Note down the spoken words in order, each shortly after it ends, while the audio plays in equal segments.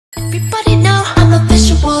everybody know I'm a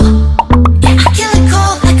visual. Yeah, I kill it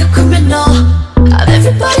cold like a criminal. I'm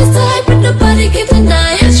everybody's type, but nobody can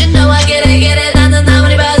deny. Cause you know I get it. 나는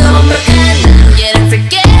아무리 봐도 완벽한. Get it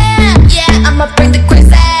freaky, yeah, I'ma bring the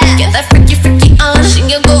crazy. Get that freaky on.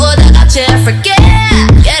 신경 끄고 다 같이 freaky.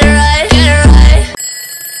 Get it right, get it right.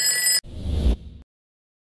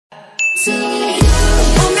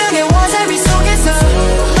 운명의 와사비 속에서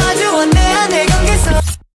마주한 내 안의 경계선.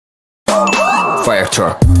 Fire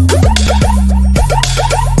truck.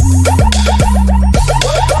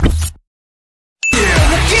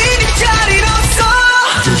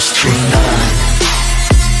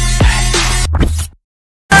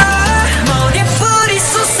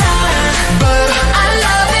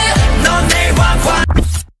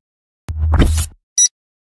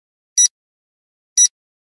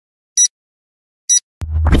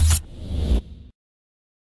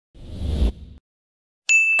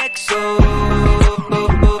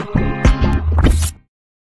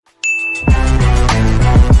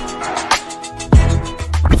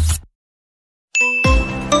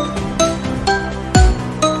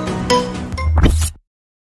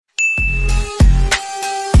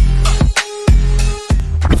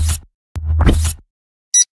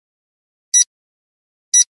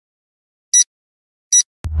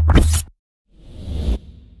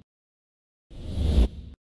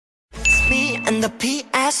 And the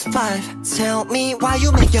PS5, tell me why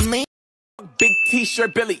you making me big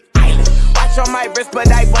t-shirt Billy Eilish. Watch on my wrist, but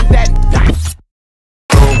I want that.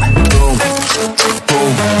 boom, boom,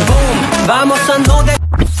 boom, boom. Vamos a no de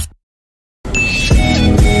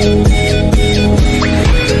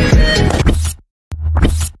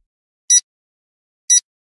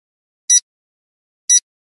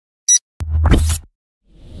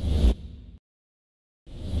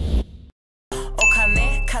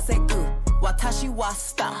Okane kasegu watashi wa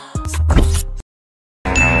star.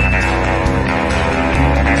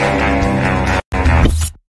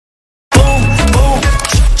 Boom, boom,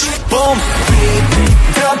 boom.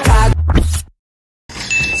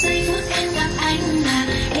 Giây phút em gặp anh mà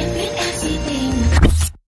em biết em si tình.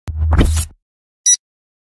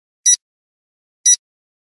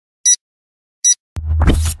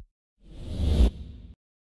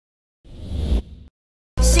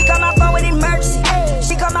 She call my phone with emergency.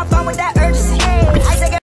 She call my phone with that urgency. I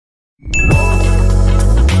take it.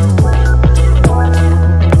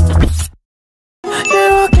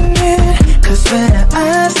 You're walking in, cause when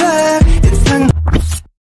I drive, it's fun.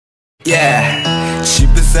 Yeah.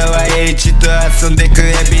 집에서 와일지도 앞선데 그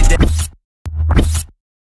everyday.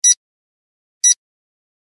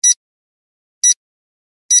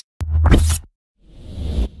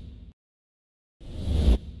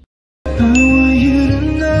 I want you to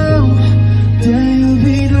know that you'll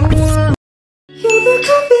be the one. You're the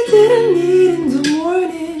coffee that I need in the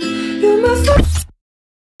morning. You're my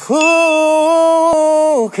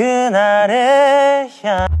그날의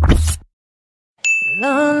향.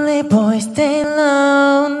 Lonely boys stay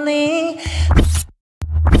lonely.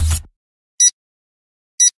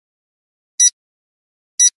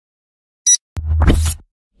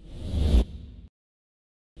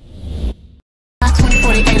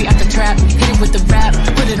 Trap, hit it with the rap,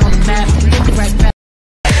 put it on the map, hit it right back.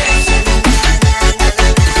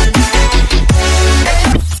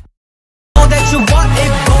 All that you want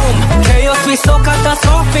it, boom. Chaos we so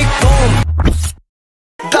catastrophic, boom.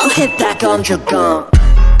 Don't hit that conjugal.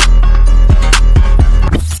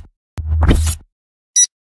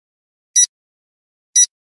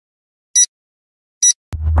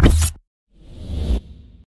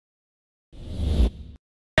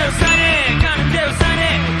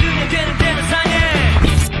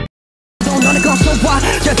 너는 거쳐와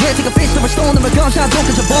자기에 take a face over stone 놈을 건사 돈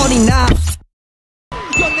그쳐버린 나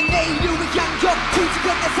너는 내 이유의 양쪽 뒤지게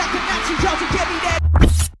내 사건한 지어서 give me that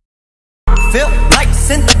Feel like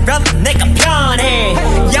Cinderella 내가 편해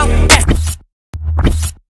Young ass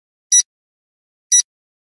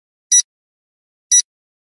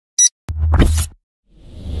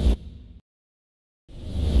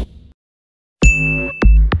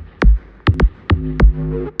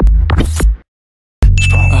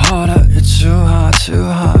Hold up, you're too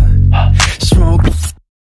hot, smoke.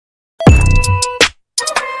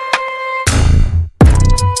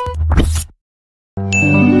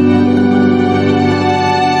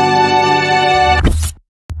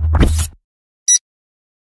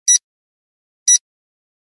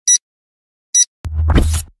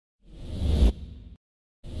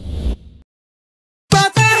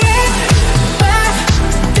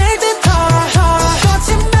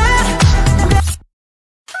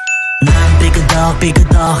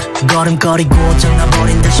 삐그덕 걸음거리고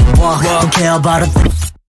장난버린 듯이 walk Don't care about a thing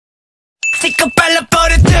스티커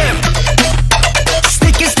발라버려 댐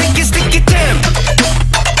Sticky sticky sticky 댐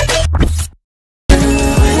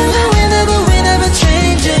Whenever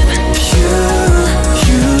changing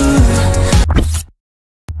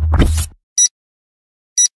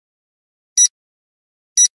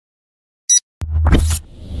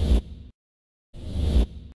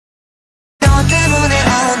너 때문에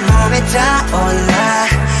온몸이 타올라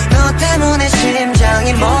너 때문에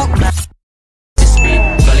심장이 목마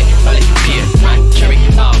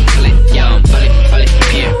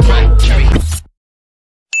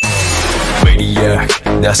Maniac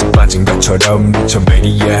나서 빠진 것처럼 미쳐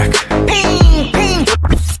Maniac 핑핑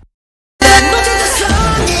너 진짜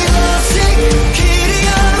성이 없이 길이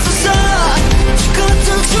없었어 죽었던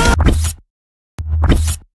줄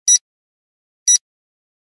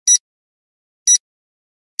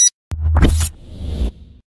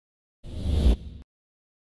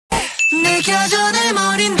느껴져 내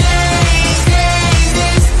머리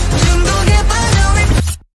중독에 빠져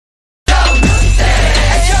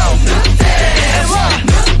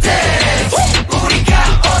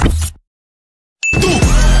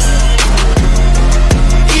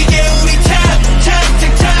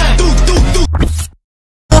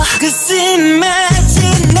Cause imagination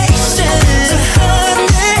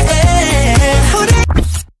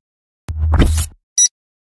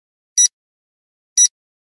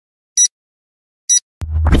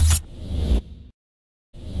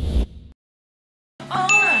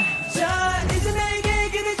자 이제 내게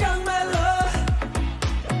기대 정말로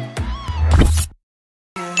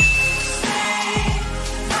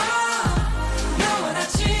너와 나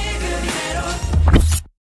지금 이대로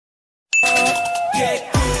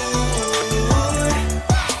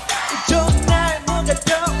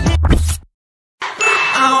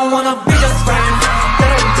I don't wanna be your friend.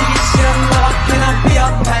 때론 되기 싫은 너, can I be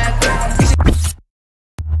your pet?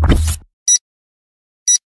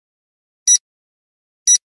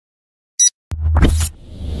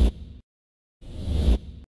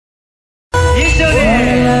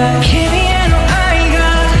君への愛が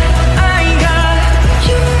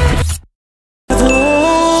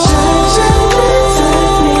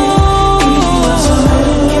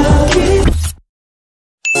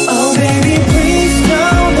Oh baby please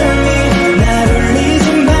don't hurt me 나를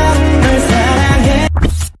울리지 마 널 사랑해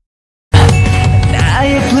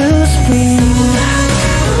나의 blue spring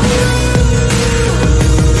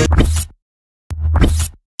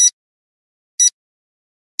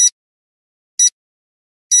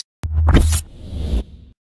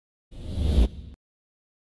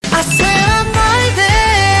I said I'm right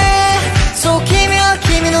there 속이며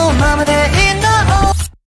君のままでいいんだ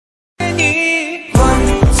 1,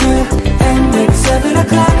 2, and it's 7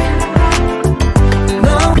 o'clock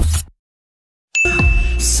No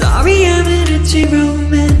Sorry I'm a little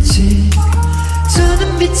romantic 두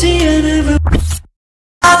눈빛이 하나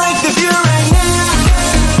I like the view right now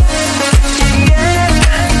Yeah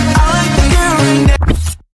I like the view right now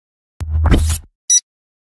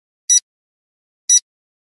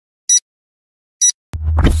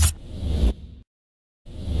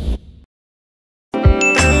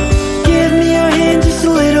Give me your hand just a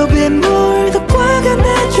little bit more 더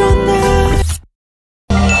꽉안아줘 날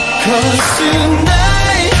Cause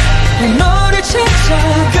tonight 너를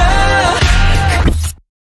찾아가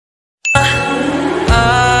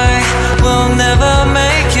I will never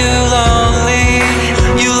make you lonely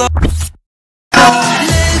You Look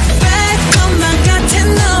back 것만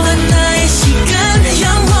같은 너와 나의 시간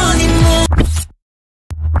영원히 못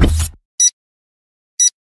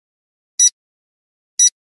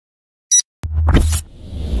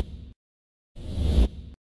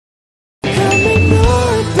Come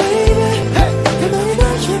ignore it, baby. 가만히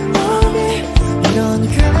놔줘, mommy. 이런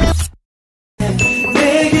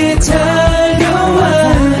내게 달려와.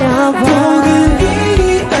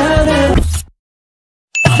 포근히 알아.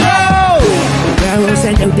 Girls,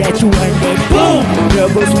 I know that you want it. Boom!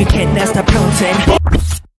 Rebels, we cannot stop counting.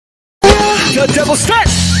 The double start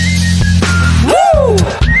Woo!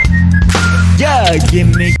 Yeah,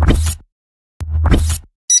 give me.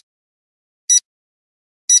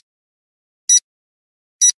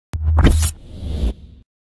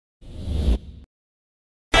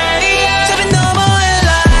 잡힌 너머의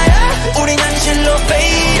light 우린 현실로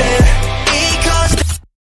faded Because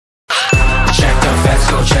Check the facts,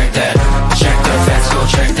 go check that Check the facts, go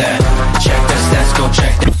check that Check the stats, go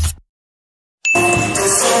check that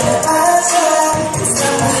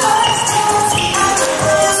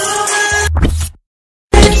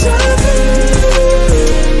It's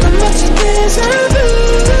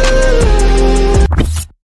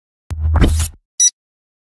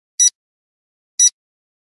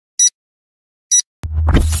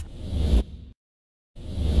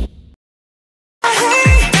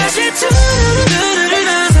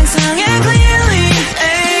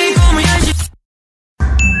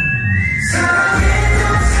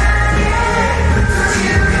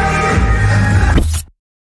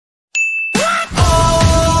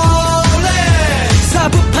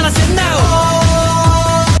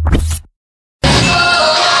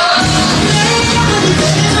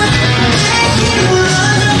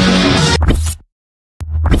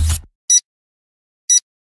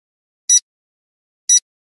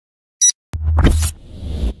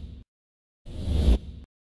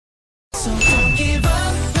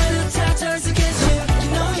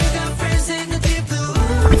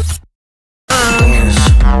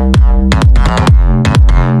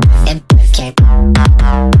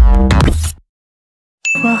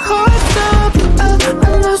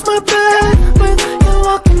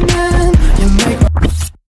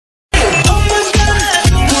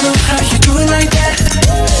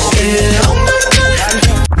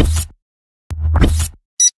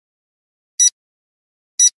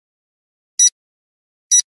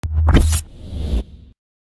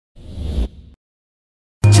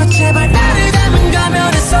제발 나를 닮은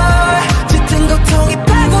가면에서 짙은 고통이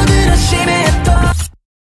파고들어 심해 또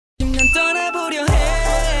 10년 떠나보려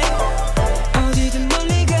해 어디든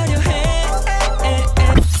멀리 가려 해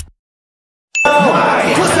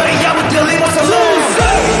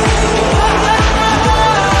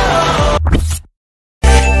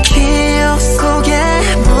기억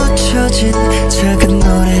속에 묻혀진 작은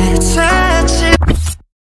노래 찾지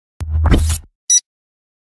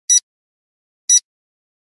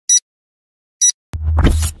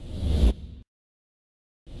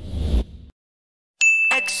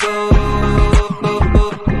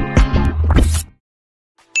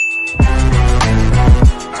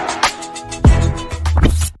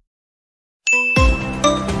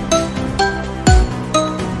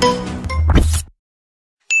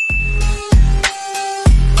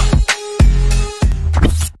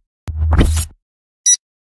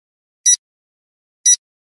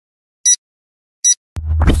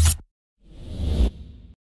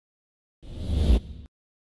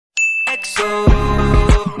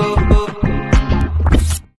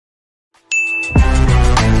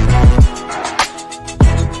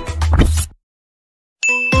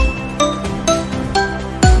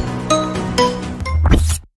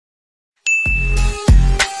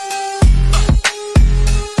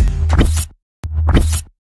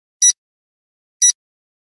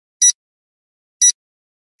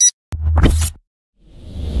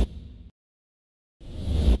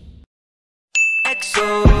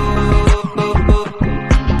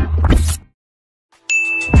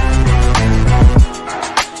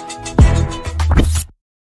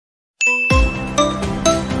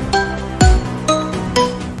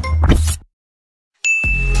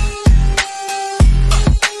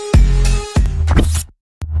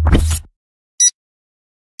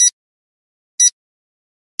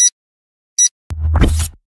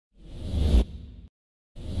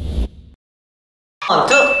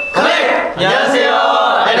원투 컴백!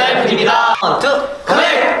 안녕하세요, 엔하이픈입니다. 원투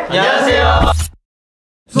컴백! 안녕하세요.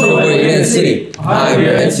 So we're in the city. Hi,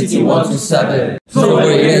 we're NCT 127. So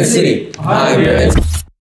we're in the city. Hi, we're NCT.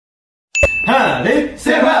 하나, 둘,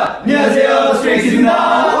 셋, 안녕하세요,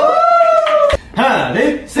 스트레이키즈입니다. 하나,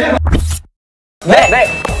 둘, 셋. 네.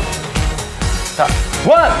 자,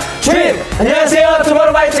 원, 투, 안녕하세요,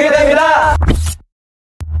 투모로우바이투게더입니다.